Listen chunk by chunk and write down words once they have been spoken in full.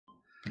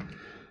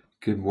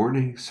Good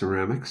morning,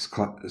 ceramics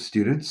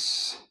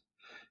students.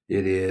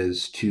 It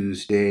is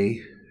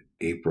Tuesday,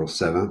 April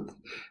 7th,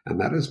 and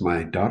that is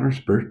my daughter's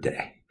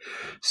birthday.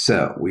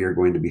 So we are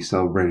going to be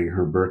celebrating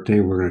her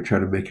birthday. We're going to try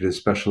to make it as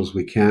special as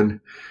we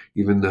can,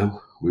 even though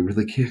we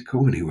really can't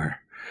go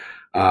anywhere.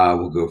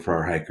 We'll go for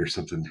our hike or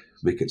something,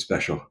 make it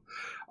special.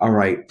 All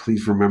right,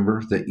 please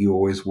remember that you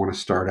always want to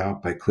start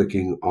out by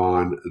clicking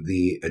on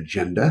the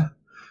agenda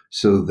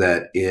so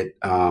that it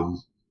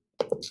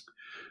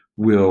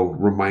will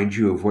remind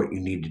you of what you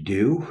need to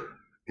do.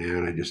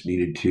 And I just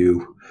needed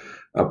to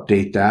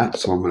update that.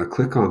 So I'm going to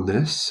click on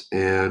this.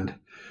 And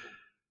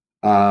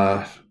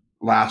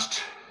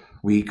last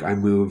week, I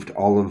moved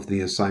all of the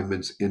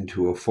assignments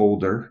into a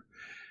folder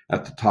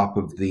at the top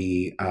of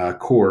the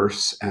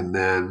course, and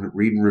then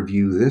read and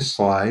review this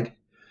slide,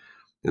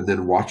 and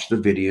then watch the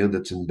video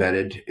that's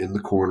embedded in the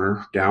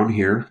corner down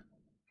here.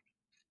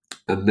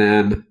 And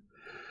then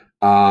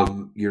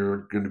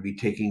you're going to be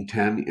taking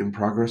 10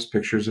 in-progress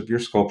pictures of your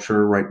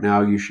sculpture. Right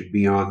now, you should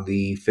be on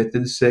the 5th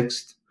and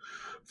 6th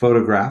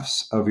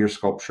photographs of your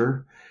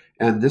sculpture.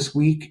 And this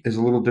week is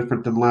a little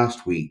different than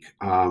last week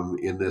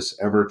in this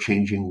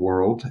ever-changing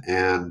world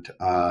and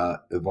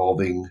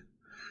evolving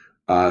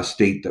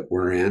state that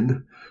we're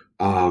in.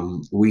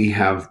 We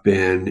have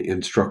been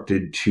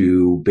instructed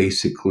to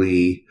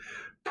basically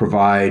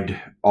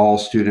provide all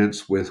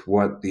students with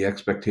what the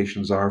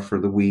expectations are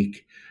for the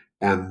week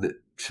and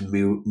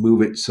to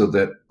move it so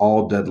that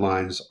all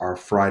deadlines are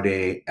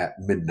Friday at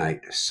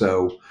midnight.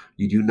 So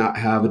you do not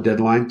have a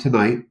deadline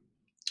tonight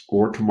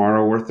or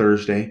tomorrow or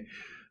Thursday.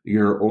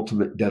 Your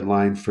ultimate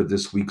deadline for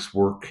this week's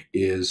work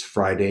is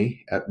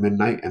Friday at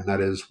midnight, and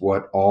that is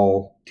what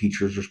all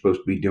teachers are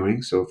supposed to be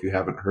doing. So if you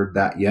haven't heard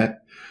that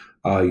yet,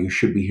 you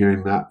should be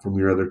hearing that from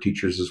your other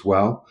teachers as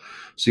well.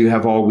 So you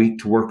have all week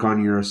to work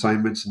on your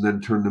assignments and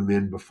then turn them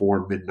in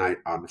before midnight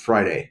on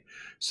Friday.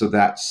 So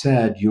that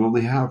said, you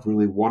only have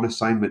really one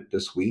assignment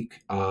this week.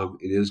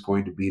 It is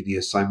going to be the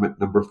assignment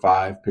number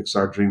 5,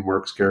 Pixar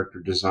DreamWorks character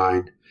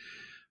design.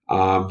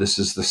 This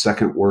is the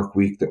second work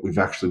week that we've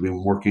actually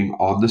been working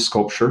on the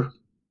sculpture.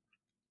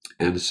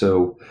 And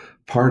so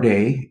part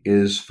A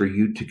is for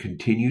you to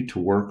continue to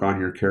work on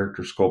your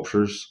character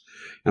sculptures.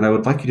 And I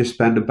would like you to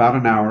spend about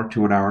an hour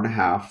to an hour and a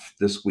half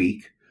this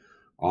week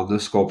on the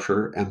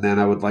sculpture. And then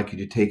I would like you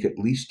to take at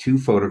least 2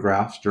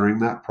 photographs during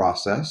that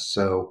process.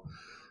 So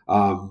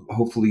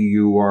hopefully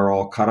you are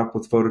all caught up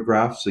with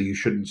photographs. So you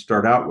shouldn't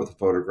start out with a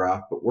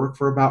photograph, but work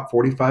for about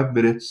 45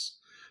 minutes,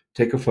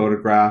 take a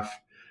photograph.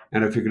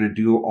 And if you're going to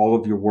do all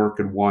of your work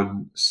in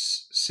one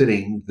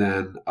sitting,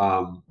 then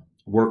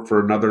work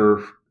for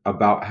another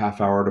about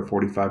half hour to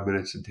 45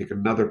 minutes and take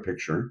another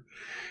picture.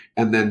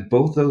 And then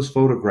both those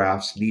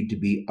photographs need to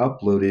be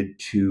uploaded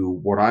to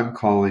what I'm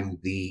calling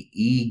the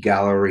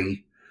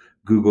eGallery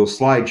Google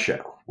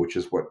Slideshow, which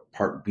is what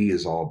part B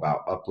is all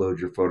about. Upload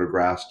your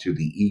photographs to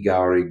the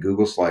eGallery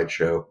Google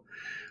Slideshow.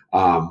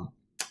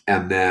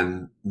 And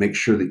then make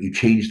sure that you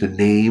change the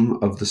name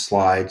of the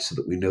slide so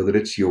that we know that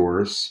it's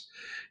yours.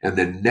 And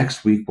then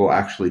next week, we'll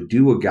actually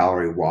do a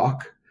gallery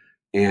walk,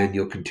 and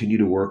you'll continue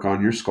to work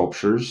on your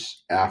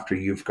sculptures after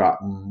you've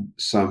gotten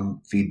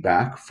some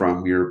feedback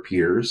from your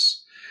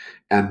peers.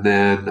 And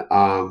then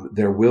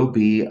there will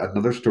be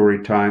another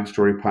story time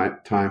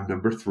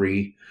number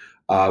 3,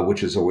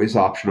 which is always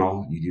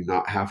optional. You do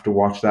not have to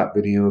watch that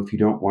video if you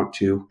don't want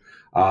to,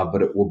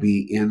 but it will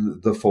be in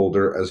the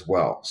folder as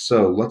well.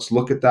 So let's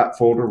look at that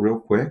folder real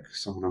quick.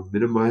 So I'm going to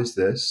minimize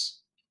this.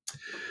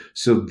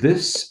 So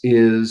this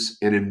is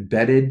an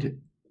embedded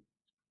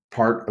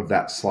part of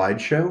that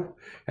slideshow,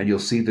 and you'll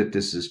see that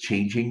this is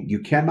changing. You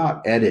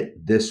cannot edit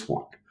this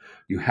one.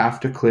 You have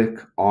to click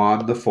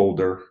on the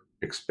folder,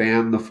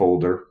 expand the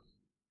folder.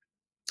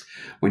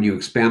 When you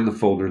expand the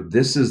folder,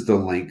 this is the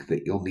link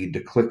that you'll need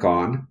to click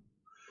on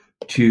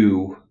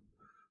to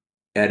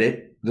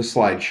edit the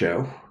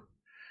slideshow.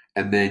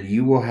 And then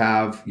you will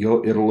have,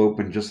 it'll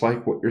open just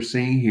like what you're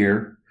seeing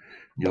here.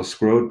 You'll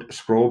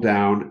scroll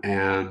down,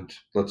 and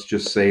let's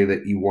just say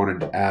that you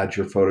wanted to add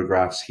your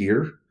photographs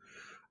here.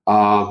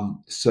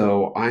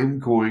 So I'm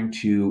going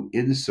to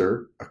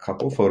insert a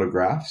couple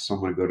photographs. So I'm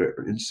going to go to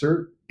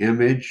Insert,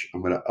 Image.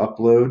 I'm going to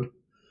upload.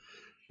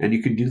 And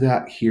you can do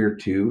that here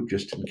too,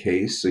 just in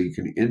case. So you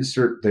can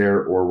insert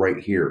there or right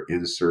here,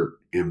 Insert,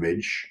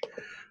 Image,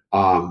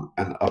 and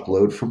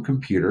upload from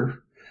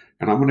computer.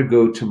 And I'm going to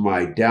go to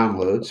my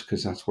downloads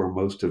because that's where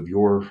most of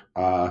your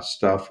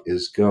stuff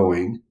is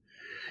going.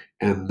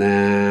 And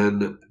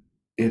then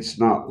it's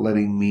not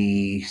letting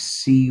me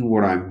see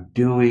what I'm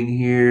doing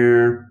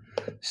here.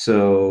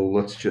 So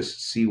let's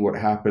just see what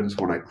happens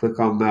when I click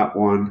on that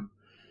one.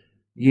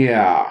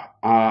 Yeah,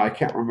 I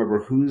can't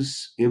remember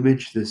whose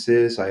image this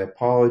is. I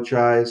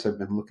apologize. I've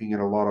been looking at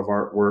a lot of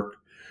artwork.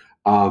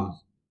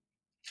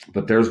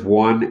 But there's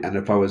one, and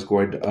if I was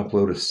going to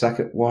upload a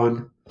second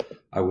one,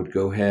 I would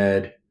go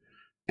ahead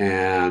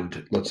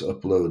and let's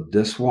upload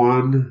this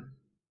one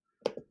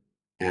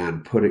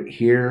and put it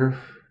here.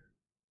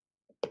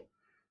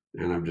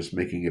 And I'm just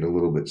making it a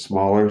little bit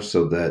smaller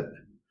so that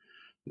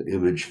the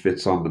image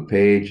fits on the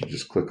page. You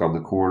just click on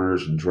the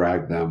corners and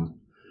drag them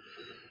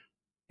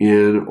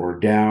in or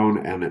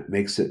down, and it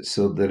makes it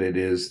so that it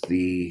is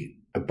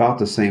about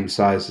the same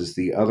size as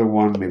the other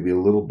one, maybe a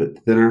little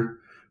bit thinner.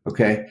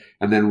 Okay,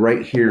 and then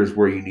right here is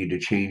where you need to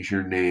change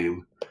your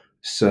name.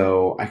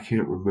 So I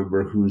can't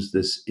remember whose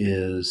this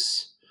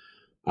is.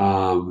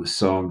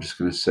 So I'm just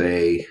going to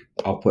say,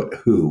 I'll put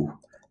who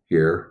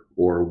here,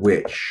 or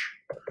which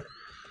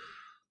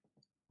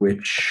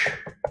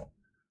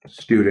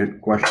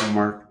student, question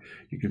mark.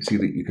 You can see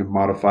that you can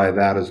modify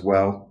that as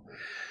well.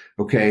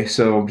 Okay,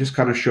 so I'm just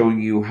kind of showing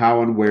you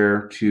how and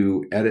where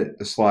to edit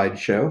the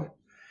slideshow.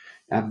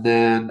 And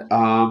then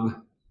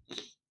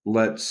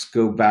let's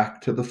go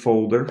back to the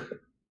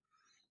folder.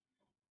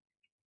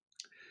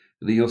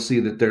 And then you'll see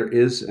that there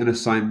is an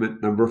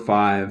assignment number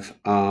 5.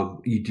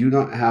 You do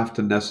not have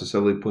to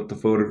necessarily put the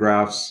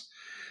photographs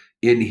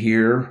in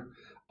here,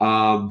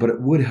 but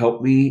it would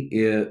help me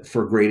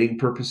for grading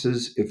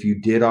purposes if you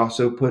did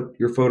also put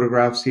your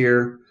photographs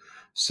here.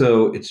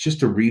 So it's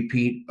just a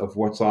repeat of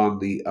what's on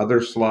the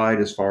other slide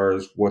as far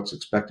as what's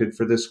expected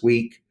for this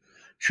week.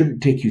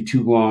 Shouldn't take you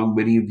too long.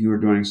 Many of you are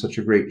doing such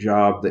a great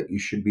job that you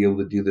should be able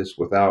to do this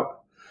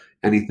without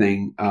any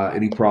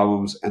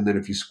problems. And then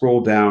if you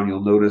scroll down,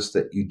 you'll notice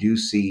that you do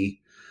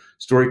see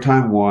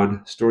Storytime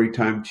 1,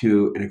 Storytime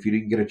 2, and if you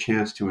didn't get a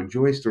chance to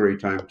enjoy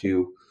Storytime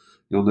 2,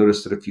 you'll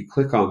notice that if you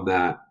click on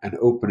that and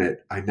open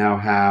it, I now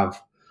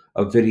have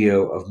a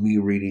video of me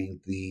reading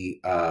the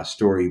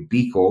story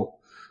Beagle.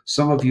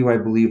 Some of you, I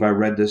believe I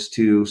read this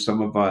to,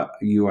 some of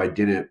you I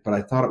didn't, but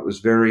I thought it was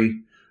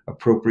very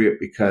appropriate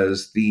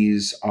because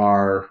these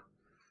are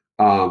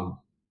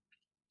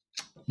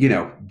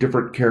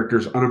different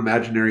characters,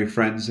 unimaginary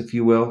friends, if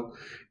you will.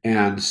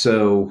 And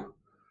so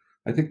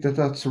I think that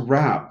that's a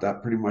wrap.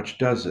 That pretty much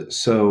does it.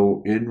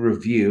 So in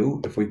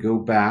review, if we go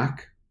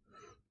back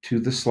to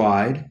the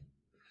slide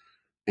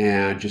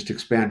and just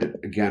expand it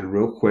again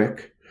real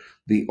quick,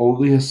 the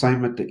only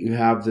assignment that you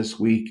have this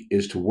week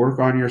is to work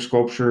on your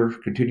sculpture,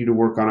 continue to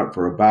work on it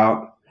for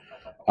about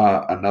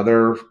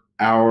another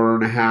hour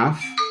and a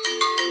half.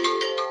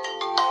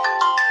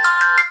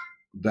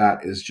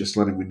 That is just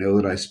letting me know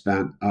that I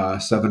spent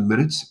 7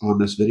 minutes on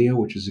this video,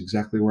 which is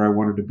exactly where I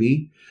wanted to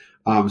be.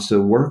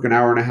 So work an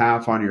hour and a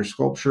half on your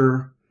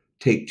sculpture,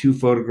 take 2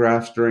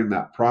 photographs during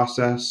that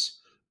process,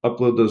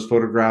 upload those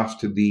photographs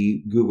to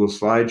the Google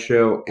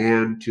slideshow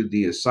and to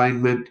the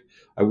assignment.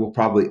 I will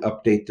probably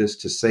update this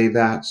to say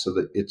that so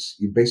that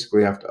you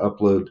basically have to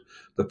upload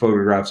the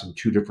photographs in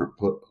 2 different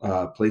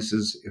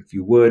places if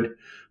you would,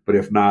 but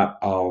if not,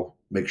 I'll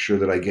make sure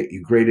that I get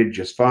you graded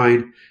just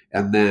fine.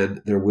 And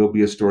then there will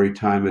be a story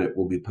time and it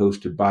will be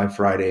posted by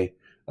Friday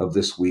of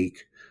this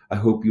week. I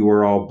hope you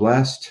are all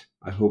blessed.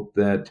 I hope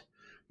that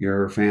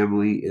your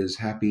family is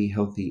happy,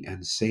 healthy,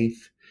 and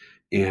safe.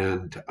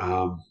 And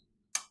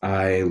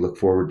I look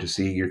forward to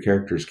seeing your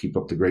characters. Keep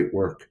up the great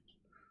work.